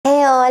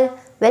all,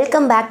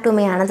 welcome back to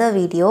my another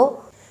video.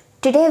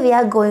 Today we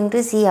are going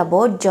to see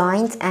about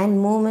joints and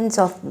movements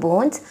of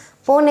bones.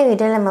 போன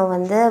வீடியோல நம்ம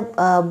வந்து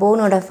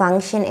போனோட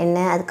function என்ன,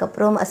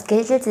 அதுக்கப்புறம்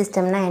skeletal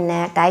systemனா என்ன,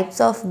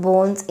 டைப்ஸ் ஆஃப்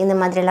போன்ஸ் இந்த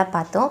மாதிரிலாம்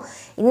பார்த்தோம்.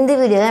 இந்த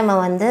வீடியோவில் நம்ம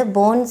வந்து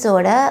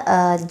போன்ஸோட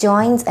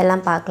ஜாயின்ட்ஸ்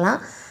எல்லாம் பார்க்கலாம்.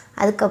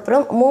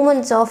 அதுக்கப்புறம்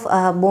மூமெண்ட்ஸ் ஆஃப்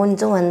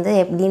போன்ஸும் வந்து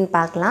எப்படின்னு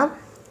பார்க்கலாம்.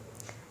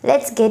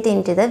 Let's get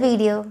into the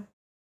video.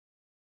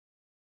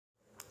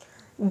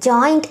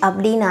 Joint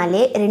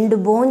அப்படினாலே ரெண்டு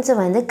போன்ஸை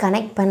வந்து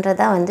கனெக்ட்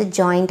பண்ணுறதா வந்து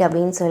ஜாயிண்ட்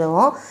அப்படின்னு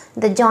சொல்லுவோம்.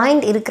 இந்த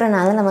ஜாயிண்ட்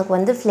இருக்கிறனால நமக்கு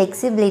வந்து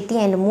ஃப்ளெக்சிபிலிட்டி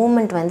அண்ட்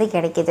மூமெண்ட் வந்து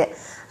கிடைக்கிது.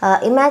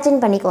 இமேஜின்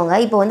பண்ணிக்கோங்க,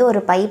 இப்போ வந்து ஒரு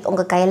பைப்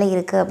உங்கள் கையில்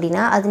இருக்குது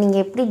அப்படின்னா அது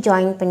நீங்கள் எப்படி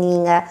ஜாயின்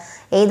பண்ணுவீங்க?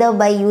 ஏதோ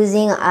பை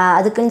யூஸிங்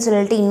அதுக்குன்னு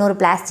சொல்லிட்டு இன்னொரு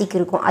பிளாஸ்டிக்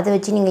இருக்கும், அதை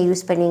வச்சு நீங்கள்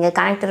யூஸ் பண்ணுவீங்க.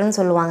 கனெக்டர்னு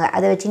சொல்லுவாங்க,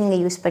 அதை வச்சு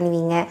நீங்கள் யூஸ்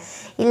பண்ணுவீங்க.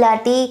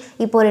 இல்லாட்டி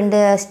இப்போது ரெண்டு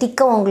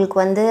ஸ்டிக்கை உங்களுக்கு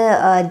வந்து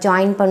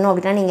ஜாயின் பண்ணணும்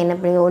அப்படின்னா நீங்கள் என்ன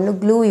பண்ணுவீங்க? ஒன்று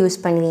க்ளூ யூஸ்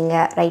பண்ணுவீங்க,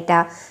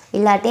 ரைட்டா?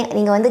 இல்லாட்டி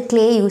நீங்கள் வந்து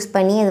க்ளே யூஸ்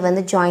பண்ணி அது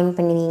வந்து ஜாயின்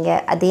பண்ணுவீங்க.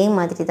 அதே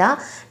மாதிரி தான்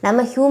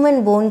நம்ம ஹியூமன்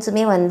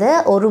போன்ஸுமே வந்து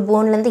ஒரு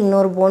போன்லேருந்து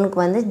இன்னொரு போனுக்கு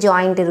வந்து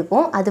ஜாயிண்ட்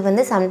இருக்கும். அது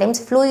வந்து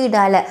சம்டைம்ஸ்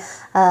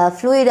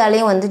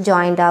ஃப்ளூயிடாலேயும் வந்து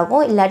ஜாயிண்ட்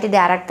ஆகும், இல்லாட்டி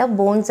டேரெக்டாக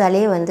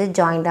போன்ஸாலே வந்து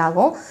ஜாயிண்ட்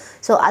ஆகும்.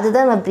 ஸோ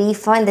அதுதான் நம்ம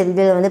ப்ரீஃபாக இந்த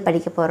வீடியோவில் வந்து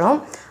படிக்க போகிறோம்.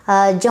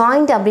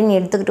 ஜாயிண்ட் அப்படின்னு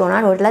எடுத்துக்கிட்டோன்னா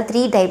டோட்டலாக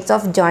 3 டைப்ஸ்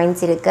ஆஃப்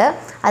ஜாயிண்ட்ஸ் இருக்குது.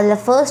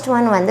 அதில் ஃபர்ஸ்ட்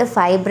ஒன் வந்து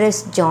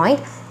ஃபைப்ரஸ்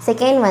ஜாயிண்ட்,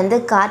 செகண்ட் வந்து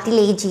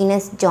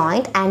கார்டிலேஜினஸ்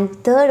ஜாயிண்ட் அண்ட்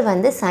தேர்ட்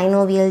வந்து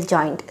சைனோவியல்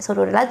ஜாயிண்ட். ஸோ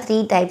டோட்டலாக 3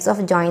 டைப்ஸ்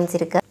ஆஃப் ஜாயிண்ட்ஸ்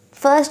இருக்குது.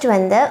 ஃபர்ஸ்ட்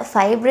வந்து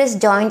ஃபைப்ரஸ்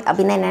ஜாயிண்ட்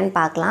அப்படின்னா என்னென்னு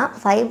பார்க்கலாம்.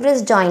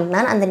 ஃபைப்ரஸ்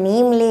ஜாயிண்ட்னால் அந்த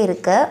நேம்லேயே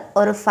இருக்க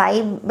ஒரு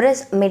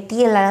ஃபைப்ரஸ்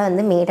மெட்டீரியலால்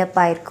வந்து மேடப்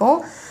ஆகிருக்கும்.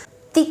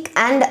 திக்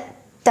அண்ட்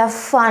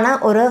டஃப்பான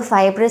ஒரு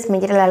ஃபைப்ரஸ்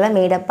மெட்டீரியலால்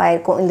மேடப்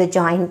ஆகிருக்கும் இந்த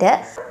ஜாயிண்ட்டு.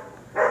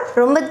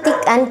 ரொம்ப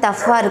திக் அண்ட்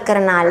டஃப்பாக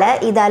இருக்கிறனால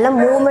இதால்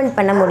மூவ்மெண்ட்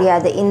பண்ண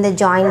முடியாது இந்த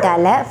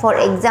ஜாயிண்ட்டால். ஃபார்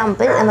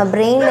எக்ஸாம்பிள் நம்ம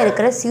பிரெயினில்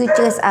இருக்கிற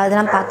ஃபியூச்சர்ஸ்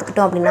அதெல்லாம்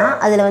பார்த்துக்கிட்டோம் அப்படின்னா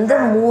அதில் வந்து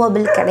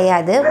மூவபிள்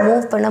கிடையாது,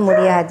 மூவ் பண்ண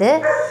முடியாது.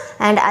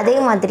 அண்ட் அதே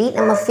மாதிரி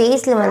நம்ம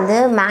ஃபேஸில் வந்து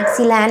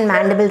மேக்ஸிலா அண்ட்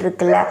மேண்டிபிள்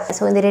இருக்குல்ல,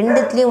 ஸோ இந்த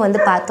ரெண்டுத்துலேயும் வந்து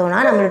பார்த்தோன்னா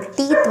நம்மளோட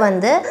டீத்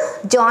வந்து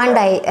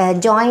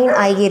ஜாயின்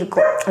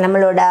ஆகியிருக்கும்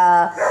நம்மளோட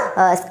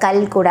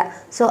ஸ்கல் கூட.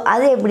 ஸோ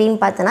அது எப்படின்னு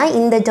பார்த்தோன்னா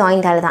இந்த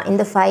ஜாயிண்டால் தான்,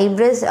 இந்த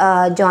ஃபைப்ரஸ்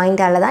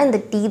ஜாயிண்டால் தான் இந்த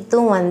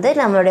டீத்தும் வந்து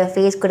நம்மளோட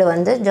ஃபேஸ் கூட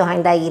வந்து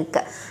ஜாயிண்ட்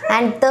ஆகியிருக்கு.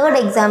 அண்ட் தேர்ட்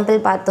எக்ஸாம்பிள்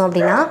பார்த்தோம்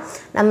அப்படின்னா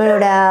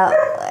நம்மளோட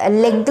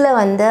லெக்கில்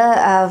வந்து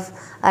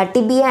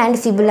டிபியா அண்ட்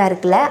ஃபிபுலா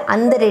இருக்குல்ல,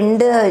 அந்த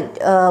ரெண்டு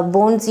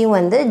போன்ஸையும்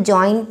வந்து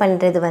ஜாயின்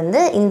பண்ணுறது வந்து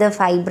இந்த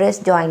ஃபைப்ரஸ்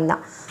ஜாயிண்ட்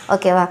தான்,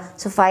 ஓகேவா?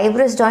 ஸோ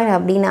ஃபைப்ரஸ் ஜாயிண்ட்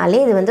அப்படின்னாலே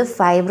இது வந்து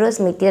ஃபைப்ரஸ்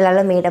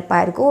மெட்டீரியலால்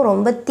மேடப்பாக இருக்கும்,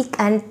 ரொம்ப திக்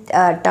அண்ட்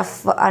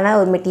டஃப்பான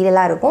ஒரு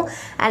மெட்டீரியலாக இருக்கும்.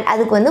 அண்ட்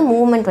அதுக்கு வந்து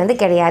மூவ்மெண்ட் வந்து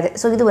கிடையாது.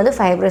 ஸோ இது வந்து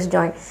ஃபைப்ரஸ்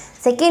ஜாயிண்ட்.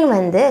 செகண்ட்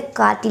வந்து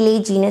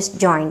கார்டிலேஜினஸ்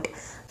ஜாயிண்ட்.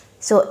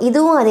 ஸோ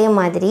இதுவும் அதே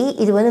மாதிரி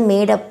இது வந்து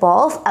made up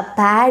of a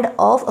bad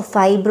of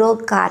fibro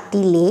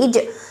cartilage.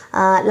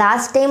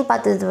 Last time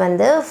பார்த்தது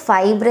வந்து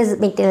ஃபைப்ரஸ்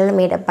மெட்டீரியல்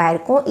மேடப்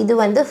ஆகிருக்கும். இது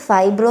வந்து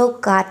ஃபைப்ரோ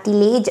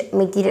கார்டிலேஜ்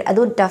மெட்டீரியல்,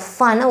 அதுவும்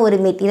டஃப்பான ஒரு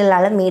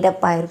மெட்டீரியலால்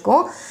மேடப்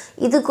ஆகிருக்கும்.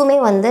 இதுக்குமே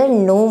வந்து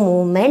no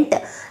moment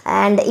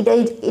and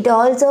it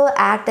also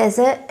act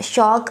as a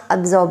shock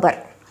absorber,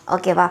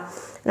 ஓகேவா?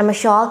 நம்ம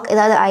ஷாக்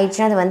ஏதாவது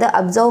ஆயிடுச்சுன்னா அதை வந்து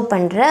அப்சர்வ்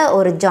பண்ணுற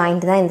ஒரு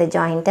ஜாயிண்ட் தான் இந்த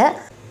ஜாயிண்ட்டு.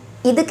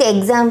 இதுக்கு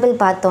எக்ஸாம்பிள்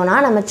பார்த்தோன்னா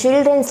நம்ம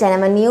சில்ட்ரன்ஸில்,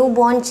 நம்ம நியூ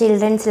பார்ன்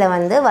சில்ட்ரன்ஸில்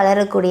வந்து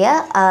வளரக்கூடிய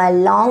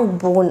லாங்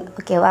போன்,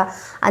 ஓகேவா?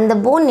 அந்த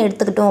போன்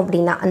எடுத்துக்கிட்டோம்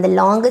அப்படின்னா, அந்த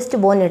லாங்கஸ்ட்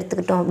போன்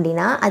எடுத்துக்கிட்டோம்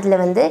அப்படின்னா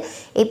அதில் வந்து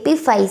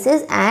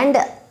எபிஃபைசிஸ் அண்ட்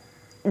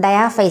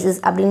டயாஃபைசிஸ்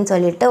அப்படின்னு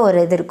சொல்லிட்டு ஒரு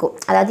இது இருக்கும்.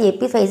 அதாவது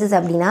எபிஃபைசிஸ்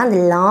அப்படின்னா அந்த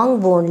லாங்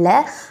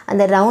போனில்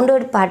அந்த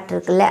ரவுண்டட் பார்ட்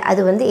இருக்குல்ல,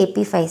 அது வந்து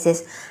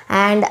எபிஃபைசிஸ்.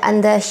 அண்ட்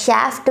அந்த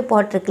ஷாஃப்ட்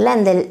பார்ட் இருக்குல்ல,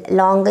 அந்த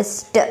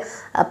லாங்கஸ்ட்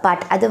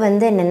பார்ட், அது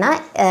வந்து என்னென்னா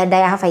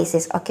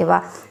டயாஃபைசிஸ், ஓகேவா?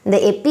 இந்த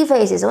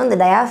எபிஃபைசிஸும் இந்த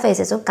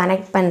டயாஃபைசிஸும்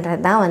கனெக்ட்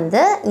பண்ணுறது தான்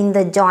வந்து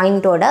இந்த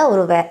ஜாயிண்ட்டோட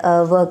ஒரு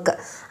ஒர்க்.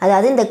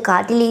 அதாவது இந்த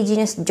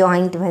கார்டிலேஜினஸ்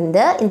ஜாயிண்ட்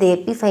வந்து இந்த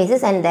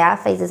எபிஃபைசிஸ் அண்ட்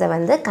டயாஃபைசிஸை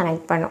வந்து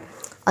கனெக்ட் பண்ணும்,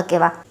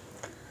 ஓகேவா?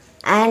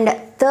 அண்ட்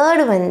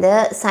தேர்டு வந்து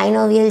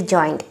சைனோவியல்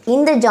ஜாயிண்ட்.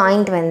 இந்த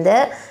ஜாயிண்ட் வந்து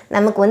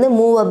நமக்கு வந்து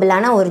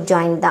மூவபிளான ஒரு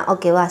ஜாயிண்ட் தான்,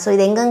 ஓகேவா? ஸோ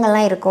இது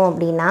எங்கெங்கெல்லாம் இருக்கும்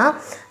அப்படின்னா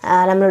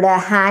நம்மளோட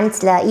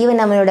ஹேண்ட்ஸில்,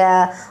 ஈவன் நம்மளோட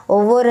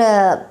ஒவ்வொரு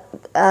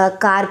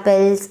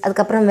கார்பெல்ஸ்,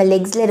 அதுக்கப்புறம் நம்ம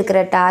லெக்ஸில் இருக்கிற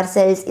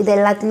டார்சல்ஸ், இது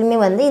எல்லாத்துலேயுமே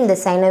வந்து இந்த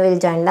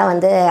சைனோவியல் ஜாயிண்ட் தான்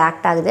வந்து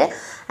ஆக்ட் ஆகுது.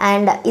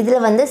 அண்ட்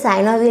இதில் வந்து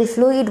சைனோவியல்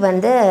ஃப்ளூயிட்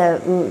வந்து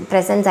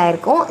ப்ரெசன்ஸ்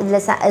ஆகிருக்கும்.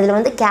 இதில்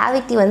வந்து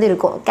கேவிட்டி வந்து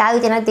இருக்கும்.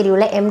 கேவிட்டினா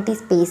தெரியும்ல, எம்டி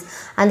ஸ்பேஸ்.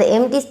 அந்த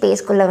எம்டி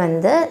ஸ்பேஸ்க்குள்ளே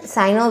வந்து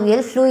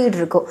சைனோவியல் ஃப்ளூயிட்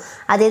இருக்கும்.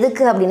 அது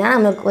எதுக்கு அப்படின்னா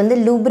நமக்கு வந்து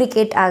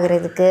லூப்ரிகேட்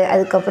ஆகிறதுக்கு,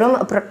 அதுக்கப்புறம்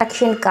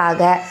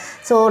ப்ரொடெக்ஷனுக்காக.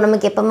 ஸோ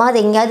நமக்கு எப்போமாவது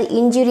எங்கேயாவது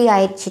இன்ஜுரி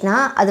ஆயிடுச்சுன்னா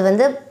அது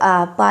வந்து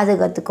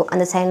பாதுகாத்துக்கும்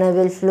அந்த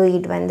சைனோவியல்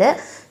ஃப்ளூயிட் வந்து.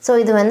 ஸோ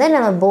இது வந்து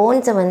நம்ம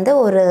போன்ஸை வந்து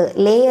ஒரு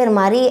லேயர்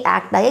மாதிரி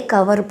ஆக்ட் ஆகி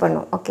கவர்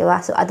பண்ணும், ஓகேவா?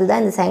 ஸோ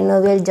அதுதான் இந்த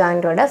சைனோவியல்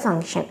ஜாயிண்ட்டோட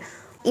ஃபங்க்ஷன்.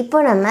 இப்போ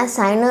நம்ம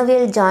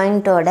சைனோவியல்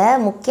ஜாயிண்ட்டோட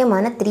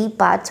முக்கியமான 3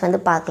 பார்ட்ஸ் வந்து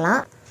பார்க்கலாம்.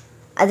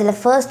 அதில்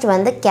ஃபர்ஸ்ட்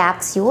வந்து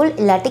கேப்சியூல்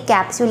இல்லாட்டி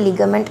கேப்சியூல்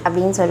லிகமெண்ட்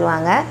அப்படின்னு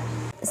சொல்லுவாங்க.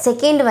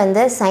 செகண்ட்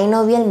வந்து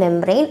சைனோவியல்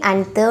மெம்பரெயின்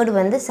அண்ட் தேர்ட்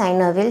வந்து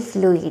சைனோவியல்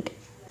ஃப்ளூயிட்.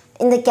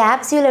 இந்த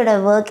கேப்சியூலோட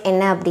ஒர்க்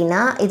என்ன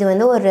அப்படின்னா இது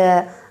வந்து ஒரு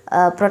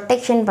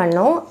ப்ரொடெக்ஷன்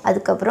பண்ணும்.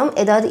 அதுக்கப்புறம்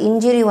ஏதாவது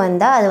இன்ஜுரி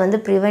வந்தால் அதை வந்து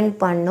ப்ரிவெண்ட்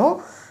பண்ணும்.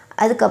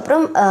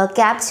 அதுக்கப்புறம்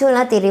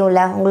கேப்சியூல்னால்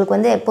தெரியும்ல, உங்களுக்கு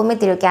வந்து எப்போவுமே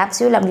தெரியும்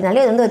கேப்சியூல்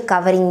அப்படின்னாலே அது வந்து ஒரு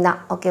கவரிங் தான்.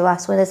 ஓகேவா?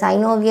 ஸோ இந்த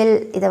சைனோவியல்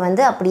இதை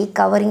வந்து அப்படியே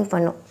கவரிங்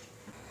பண்ணும்.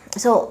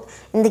 ஸோ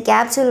இந்த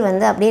கேப்சூல்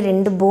வந்து அப்படியே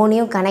 2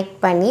 போனையும் கனெக்ட்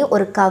பண்ணி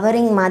ஒரு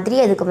கவரிங் மாதிரி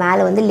அதுக்கு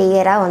மேலே வந்து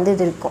லேயராக வந்து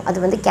இது இருக்கும். அது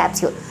வந்து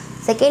கேப்சியூல்.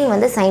 செகண்ட்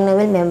வந்து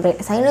சைனோவியல்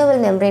மெம்ப்ரெயின்.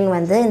 சைனோவியல் மெம்ப்ரெயின்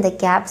வந்து இந்த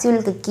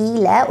கேப்சியூலுக்கு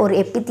கீழே ஒரு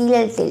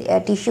எபித்தீலியல்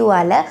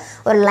டிஷ்யூவால்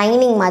ஒரு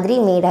லைனிங் மாதிரி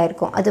மேடாக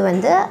இருக்கும். அது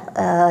வந்து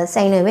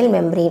சைனோவியல்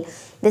மெம்ப்ரெயின்.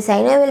 இந்த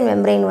சைனோவியல்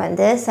மெம்ப்ரெயின்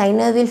வந்து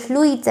சைனோவியல்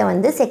ஃப்ளூயிட்ஸை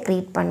வந்து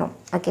செக்ரீட் பண்ணும்.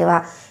 ஓகேவா?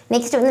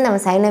 நெக்ஸ்ட் வந்து நம்ம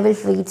சைனோவியல்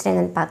ஃப்ளூயிட்ஸ்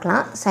என்னென்னு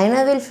பார்க்கலாம்.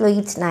 சைனோவியல்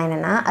ஃப்ளூயிட்ஸ்னால்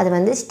என்னென்னா அது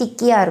வந்து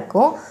ஸ்டிக்கியாக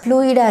இருக்கும்,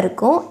 ஃப்ளூயிடாக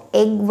இருக்கும்,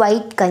 எக்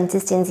ஒயிட்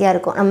கன்சிஸ்டன்சியாக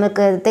இருக்கும்.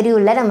 நமக்கு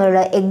தெரியும்ல,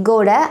 நம்மளோட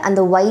எக்கோட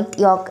அந்த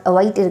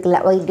ஒயிட் இருக்குல்ல,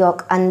 ஒயிட்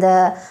யாக்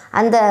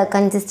அந்த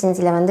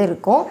கன்சிஸ்டன்சியில் வந்து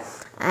இருக்கும்.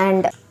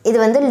 அண்ட் இது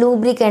வந்து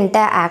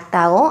லூப்ரிகண்ட்டாக ஆக்ட்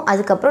ஆகும்.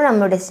 அதுக்கப்புறம்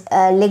நம்மளோட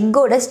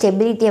லெக்கோட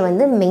ஸ்டெபிலிட்டியை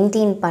வந்து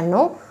மெயின்டைன்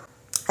பண்ணும்.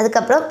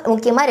 அதுக்கப்புறம்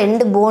முக்கியமாக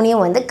 2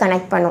 போனையும் வந்து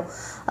கனெக்ட் பண்ணும்.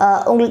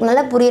 உங்களுக்கு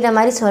நல்லா புரிகிற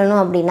மாதிரி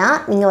சொல்லணும் அப்படின்னா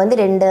நீங்கள் வந்து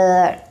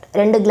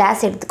ரெண்டு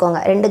கிளாஸ் எடுத்துக்கோங்க.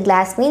 2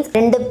 கிளாஸ் மீன்ஸ்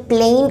 2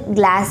 பிளெயின்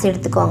கிளாஸ்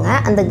எடுத்துக்கோங்க.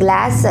 அந்த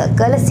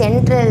கிளாஸுக்கு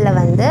சென்ட்ரலில்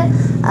வந்து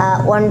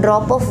 1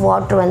 ட்ராப் ஆஃப்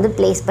வாட்டர் வந்து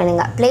ப்ளேஸ்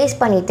பண்ணுங்கள். ப்ளேஸ்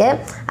பண்ணிவிட்டு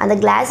அந்த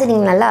கிளாஸை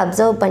நீங்கள் நல்லா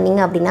அப்சர்வ்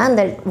பண்ணிங்க அப்படின்னா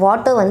அந்த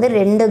வாட்டர் வந்து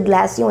 2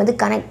 கிளாஸையும் வந்து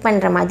கனெக்ட்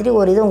பண்ணுற மாதிரி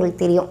ஒரு இது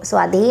உங்களுக்கு தெரியும். ஸோ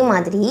அதே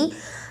மாதிரி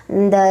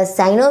இந்த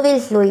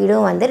சைனோவியல்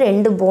ஃப்ளூயிடும் வந்து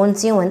 2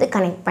 போன்ஸையும் வந்து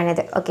கனெக்ட்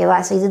பண்ணுது. ஓகேவா?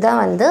 ஸோ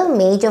இதுதான் வந்து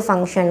major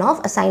function of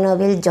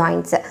synovial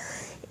ஜாயிண்ட்ஸு.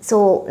 So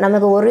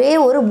நமக்கு ஒரே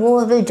ஒரு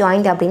மூவபிள்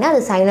ஜாயிண்ட் அப்படின்னா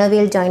அது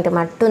சைனோவியல் ஜாயிண்ட்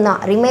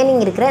மட்டும்தான்.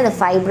 ரிமைனிங் இருக்கிற இந்த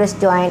ஃபைப்ரஸ்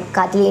ஜாயிண்ட்,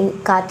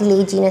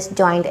 கார்டிலேஜினஸ்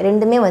ஜாயிண்ட்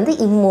ரெண்டுமே வந்து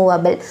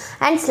immovable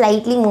and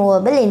slightly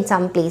movable in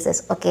some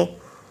places. Okay,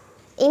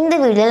 இந்த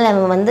வீடியோவில்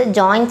நம்ம வந்து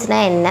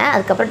ஜாயிண்ட்ஸ்னால் என்ன,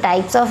 அதுக்கப்புறம்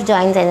டைப்ஸ் ஆஃப்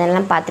ஜாயிண்ட்ஸ்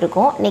என்னெல்லாம்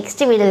பார்த்துருக்கோம்.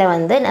 நெக்ஸ்ட் வீடியோவில்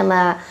வந்து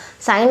நம்ம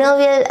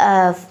சைனோவியல்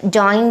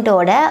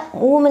ஜாயிண்ட்டோட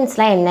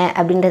மூமெண்ட்ஸ்லாம் என்ன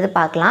அப்படின்றது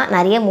பார்க்கலாம்.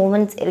 நிறைய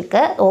மூமெண்ட்ஸ்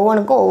இருக்குது,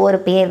 ஒவ்வொன்றுக்கும் ஒவ்வொரு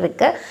பேர்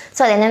இருக்குது. ஸோ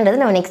அது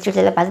என்னன்றது நம்ம நெக்ஸ்ட்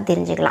வீடியோவில் பார்த்து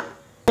தெரிஞ்சுக்கலாம்.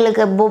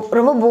 உங்களுக்கு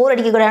ரொம்ப போர்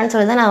அடிக்கக்கூடாதுன்னு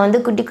சொல்லி தான் நான் வந்து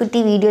குட்டி குட்டி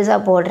வீடியோஸாக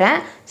போடுறேன்.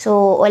 ஸோ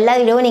எல்லா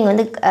வீடியோவும் நீங்கள்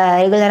வந்து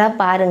ரெகுலராக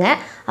பாருங்கள்.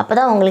 அப்போ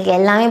தான் உங்களுக்கு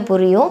எல்லாமே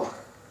புரியும்,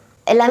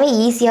 எல்லாமே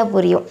ஈஸியாக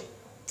புரியும்.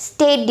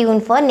 Stay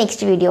tune for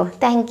next video.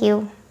 Thank you.